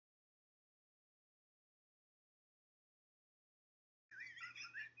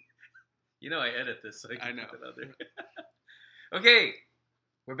You know I edit this, so I I can know. put that out there. Okay,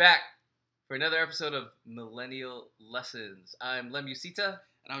 we're back for another episode of Millennial Lessons. I'm Lem Usita.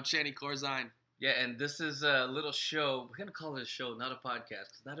 And I'm Channy Corzine. Yeah, and this is a little show. We're going to call it a show, not a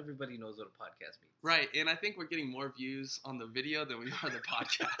podcast, because not everybody knows what a podcast means. Right, and I think we're getting more views on the video than we are the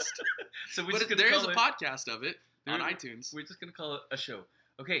podcast. So we're But just going to there is call a it, podcast of it on iTunes. We're just going to call it a show.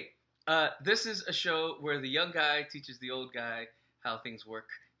 Okay, this is a show where the young guy teaches the old guy how things work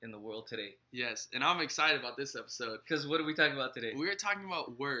in the world today. Yes, and I'm excited about this episode. Because what are we talking about today? We're talking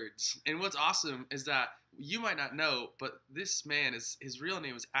about words. And what's awesome is that you might not know, but this man, his real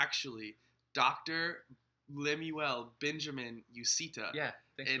name is actually Dr. Lemuel Benjamin Usita. Yeah,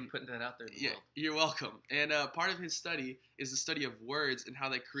 thanks for putting that out there in the world. You're welcome. And part of his study is the study of words and how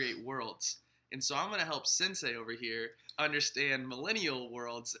they create worlds. And so I'm going to help Sensei over here understand millennial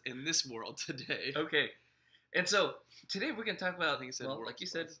worlds in this world today. Okay. And so today we're going to talk about, I think it said worlds, like you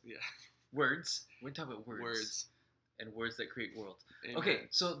said, yeah. words. We're going to talk about words. Words. And words that create worlds. Amen. Okay,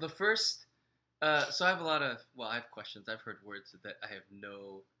 so the first, so I have I have questions. I've heard words that I have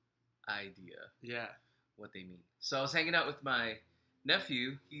no idea Yeah. what they mean. So I was hanging out with my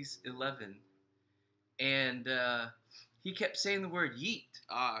nephew. He's 11. And he kept saying the word yeet.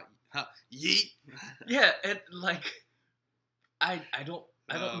 Yeet. Yeah, and like, I don't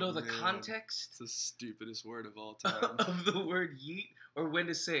know the man. context It's the stupidest word of all time. of the word yeet or when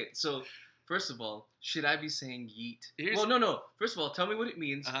to say it. So, first of all, should I be saying yeet? Well, no. First of all, tell me what it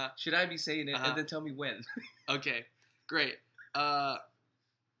means. Should I be saying it? And then tell me when. Okay, great.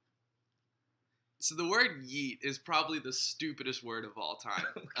 So the word yeet is probably the stupidest word of all time.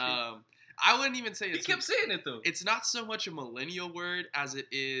 Okay. I wouldn't even say He kept saying it, though. It's not so much a millennial word as it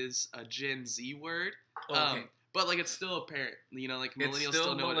is a Gen Z word. Oh, okay. But like it's still apparent, like millennials It's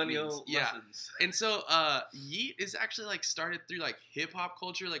still know what it means. millennial lessons. And so yeet is actually like started through like hip hop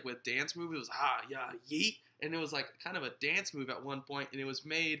culture, like with dance moves. It was yeet, and it was like kind of a dance move at one point, and it was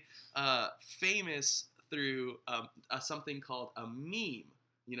made famous through something called a meme.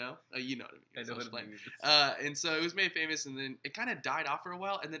 You know what I mean. I know what it means. And so it was made famous, and then it kind of died off for a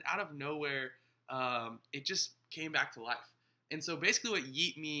while, and then out of nowhere, it just came back to life. And so basically, what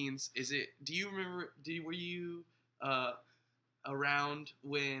yeet means is do you remember? Were you around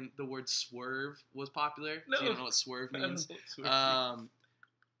when the word swerve was popular? No. Do you know what swerve means? I don't know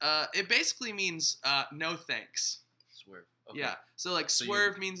what swerve It basically means no thanks. Swerve. Okay. Yeah. So like So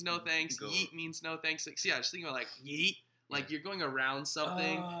swerve means no thanks. go- Yeet means no thanks. Like, so yeah, just think about like yeet. Like you're going around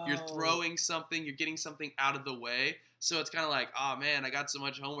something, you're throwing something, you're getting something out of the way. So it's kind of like, oh man, I got so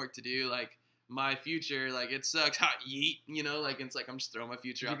much homework to do. Like my future, like it sucks. Yeet, like it's like I'm just throwing my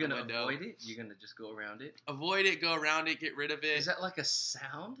future out the window. You're gonna avoid it. You're gonna just go around it. Avoid it, go around it, get rid of it. Is that like a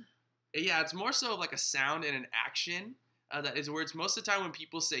sound? Yeah, it's more so of like a sound and an action. That is words. Most of the time when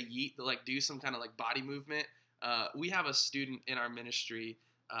people say yeet, they'll like do some kind of like body movement. We have a student in our ministry,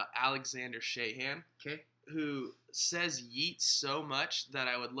 Alexander Shahan. Okay. Who says yeet so much that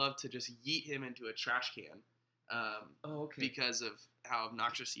I would love to just yeet him into a trash can. Okay. Because of how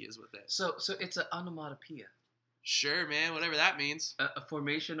obnoxious he is with it. So it's an onomatopoeia. Sure, man, whatever that means. A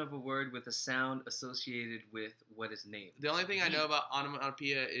formation of a word with a sound associated with what is named. The only thing I know about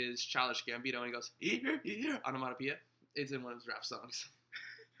onomatopoeia is Childish Gambino, and he goes, "Ear, onomatopoeia." It's in one of his rap songs.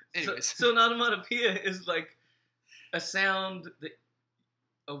 Anyways. So an onomatopoeia is like a sound that.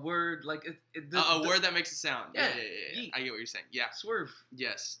 A word like a word that makes a sound. Yeah. I get what you're saying. Yeah. Swerve.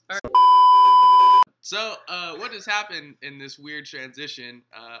 Yes. All So what has happened in this weird transition?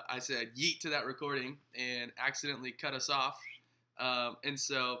 I said yeet to that recording and accidentally cut us off. And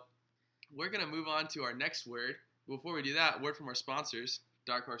so we're gonna move on to our next word. Before we do that, word from our sponsors,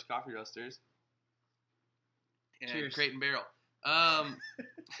 Dark Horse Coffee Roasters and Cheers. Crate and Barrel.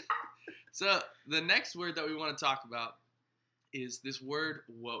 So the next word that we want to talk about is this word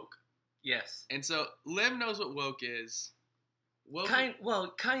woke. Yes. And so Lim knows what woke is. Woke.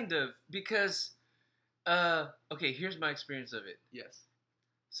 Kind of, because okay, here's my experience of it. Yes.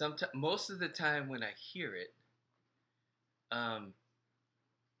 Most of the time when I hear it, how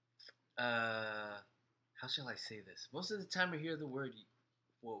shall I say this? Most of the time I hear the word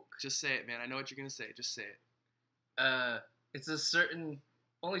woke. Just say it, man. I know what you're gonna say. Just say it. It's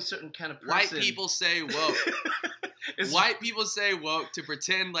only certain kind of person. White people say woke. White people say woke to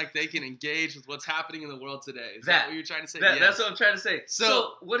pretend like they can engage with what's happening in the world today. Is that what you're trying to say? Yes. Yes. That's what I'm trying to say.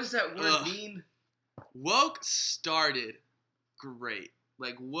 So what does that word mean? Woke started great.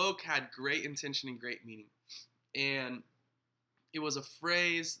 Like woke had great intention and great meaning. And it was a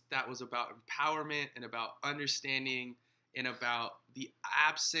phrase that was about empowerment and about understanding and about the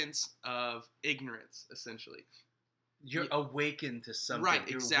absence of ignorance, essentially. You're awakened to something. Right,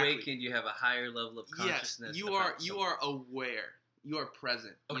 You're exactly. awakened. You have a higher level of consciousness. Yes, you are aware. You are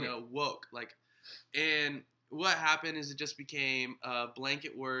present. Okay. Woke. And what happened is it just became a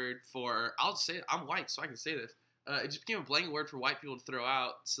blanket word for. I'll say it, I'm white, so I can say this. It just became a blanket word for white people to throw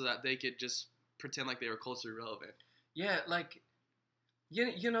out so that they could just pretend like they were culturally relevant. Yeah,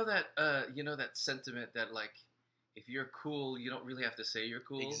 you know that sentiment that if you're cool, you don't really have to say you're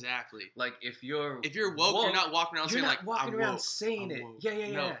cool. Exactly. If you're woke, you're not walking around saying I'm woke. Saying it.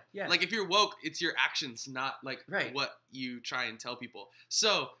 Yeah. If you're woke, it's your actions, not what you try and tell people.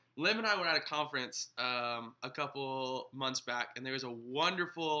 So Lim and I were at a conference a couple months back, and there was a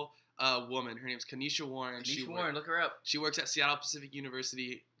wonderful woman. Her name's Kanisha Warren. Warren, look her up. She works at Seattle Pacific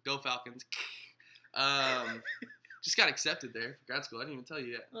University. Go Falcons. Just got accepted there for grad school. I didn't even tell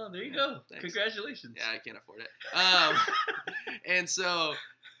you yet. Oh, there you go. Thanks. Congratulations. Yeah, I can't afford it. And so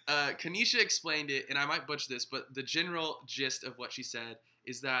Kanisha explained it, and I might butcher this, but the general gist of what she said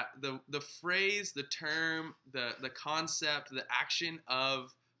is that the phrase, the term, the concept, the action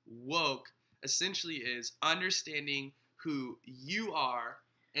of woke essentially is understanding who you are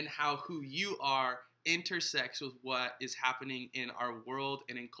and how who you are intersects with what is happening in our world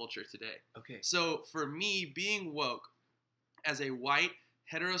and in culture today. Okay. So for me, being woke as a white,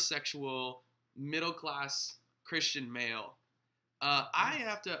 heterosexual, middle-class Christian male, I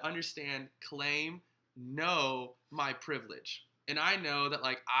have to understand, claim, know my privilege. And I know that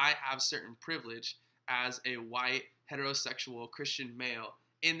I have certain privilege as a white, heterosexual Christian male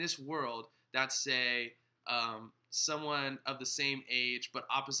in this world that say someone of the same age but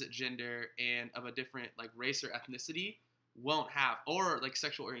opposite gender and of a different race or ethnicity won't have, or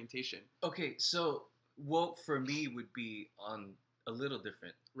sexual orientation. Okay, so woke for me would be on a little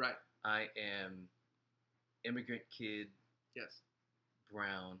different. Right. I am immigrant kid. Yes.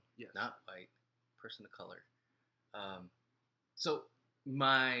 Brown. Yes. Not white. Person of color. So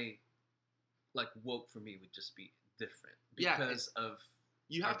my woke for me would just be different because of.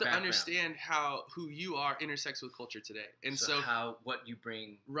 You have to understand who you are intersects with culture today. And so what you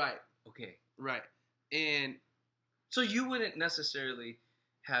bring. Right. Okay. Right. And so you wouldn't necessarily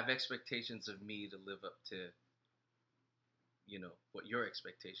have expectations of me to live up to, what your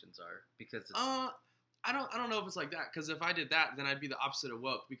expectations are, because it's... I don't know if it's like that, because if I did that, then I'd be the opposite of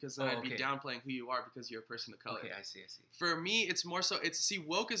woke, because then I'd be downplaying who you are because you're a person of color. Okay, I see. For me, it's more so,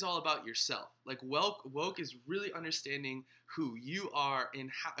 woke is all about yourself. Woke is really understanding who you are and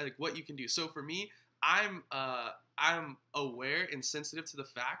how, what you can do. So for me, I'm aware and sensitive to the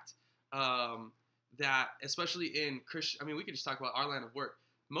fact that, especially in Christian, we could just talk about our line of work.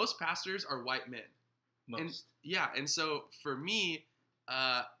 Most pastors are white men. Most. And so for me,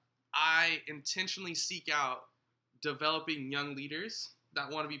 I intentionally seek out developing young leaders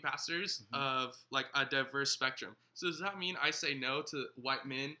that want to be pastors of a diverse spectrum. So does that mean I say no to white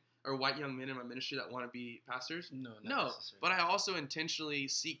men or white young men in my ministry that want to be pastors? No. But I also intentionally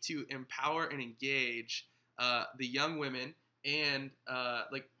seek to empower and engage the young women and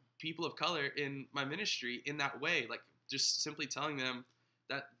people of color in my ministry in that way. Just simply telling them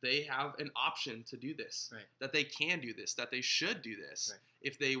that they have an option to do this, right. That they can do this, that they should do this, right.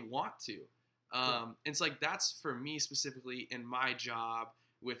 If they want to. Cool. It's that's for me specifically in my job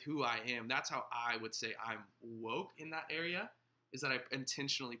with who I am. That's how I would say I'm woke in that area, is that I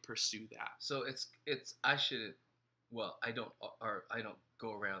intentionally pursue that. So I shouldn't. Well, I don't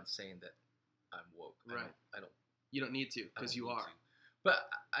go around saying that I'm woke. Right. I don't. You don't need to, because you are. But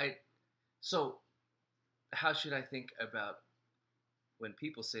So, how should I think about when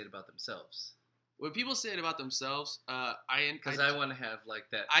people say it about themselves? When people say it about themselves, I want to have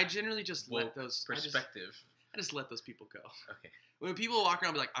that. I generally just let those perspective. I just let those people go. Okay. When people walk around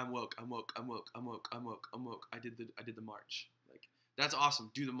and be like, I'm woke. I did the march. That's awesome.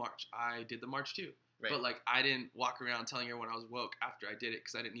 Do the march. I did the march too. Right. But I didn't walk around telling everyone I was woke after I did it,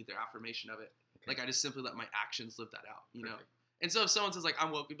 because I didn't need their affirmation of it. Okay. I just simply let my actions live that out. You know. And so if someone says I'm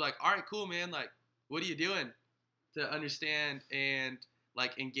woke, we'd be like, all right, cool, man. What are you doing to understand and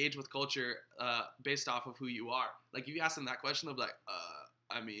engage with culture based off of who you are? If you ask them that question, they'll be like,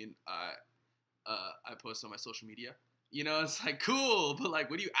 I post on my social media. It's cool, but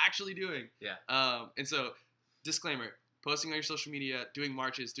what are you actually doing? Yeah. And so, disclaimer: posting on your social media, doing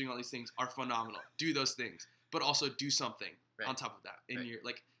marches, doing all these things are phenomenal. Do those things, but also do something on top of that in your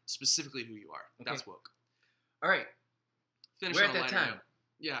specifically who you are. Okay. That's woke. All right. We're at that time. Note.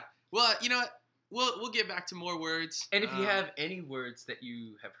 Yeah. Well, you know what? We'll get back to more words. And if you have any words that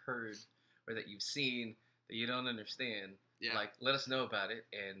you have heard or that you've seen that you don't understand, Yeah. Like, let us know about it,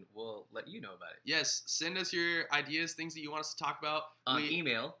 and we'll let you know about it. Yes, send us your ideas, things that you want us to talk about. On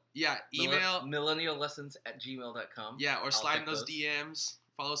email. Yeah, email. millenniallessons@gmail.com. Yeah, or slide in those DMs.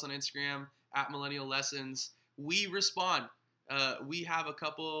 Follow us on Instagram, @millenniallessons. We respond. We have a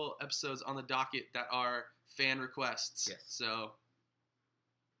couple episodes on the docket that are fan requests. Yes. So,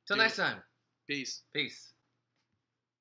 till next time. Peace. Peace.